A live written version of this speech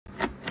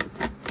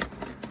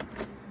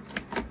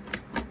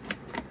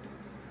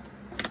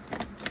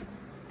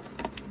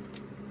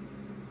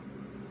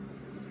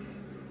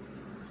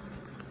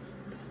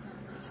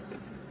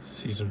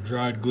piece of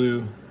dried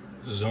glue.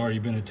 This has already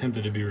been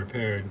attempted to be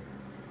repaired.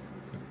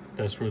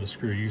 That's where the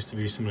screw used to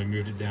be. Somebody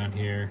moved it down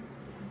here.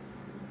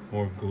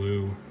 More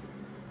glue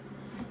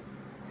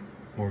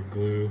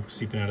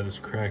seeping out of this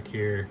crack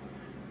here,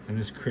 and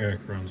this crack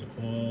runs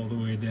all the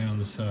way down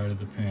the side of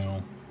the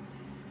panel,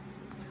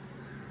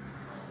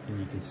 and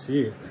you can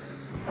see it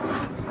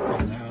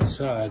on the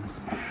outside.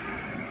 You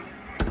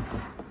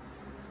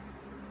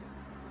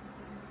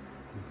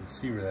can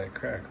see where that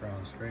crack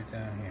runs right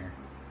down here,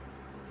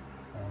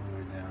 all the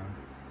way down.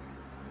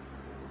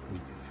 You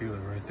can feel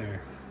it right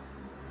there.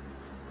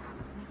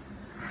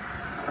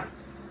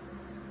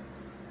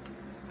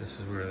 This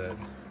is where that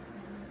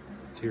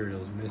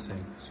material is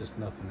missing. It's just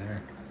nothing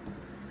there.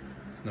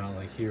 It's not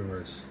like here where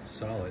it's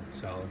solid.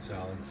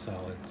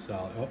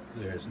 Oh,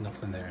 there's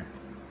nothing there.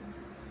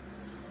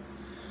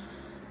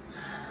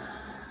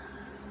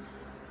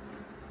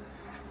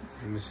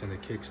 I'm missing the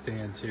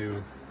kickstand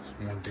too. There's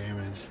more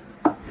damage.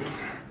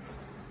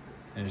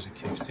 There's the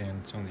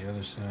kickstand. It's on the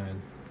other side.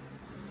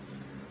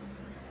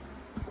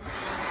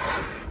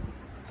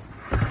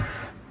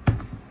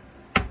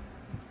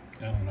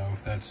 I don't know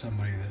if that's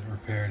somebody that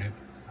repaired it.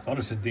 I thought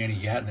it said Danny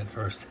Gatton at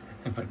first,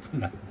 but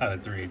not a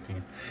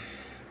 318.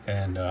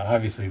 And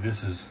obviously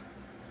this is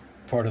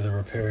part of the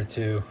repair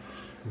too.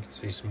 You can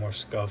see some more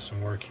scuffs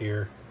and work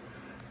here.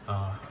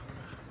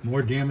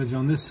 More damage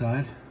on this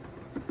side,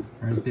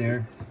 right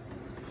there.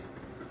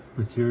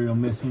 Material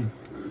missing.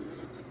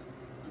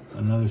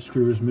 Another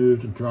screw is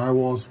moved. A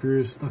drywall screw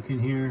is stuck in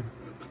here.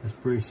 This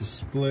brace is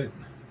split.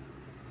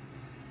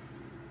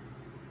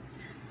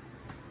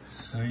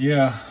 So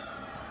yeah,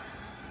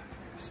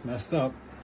 it's messed up.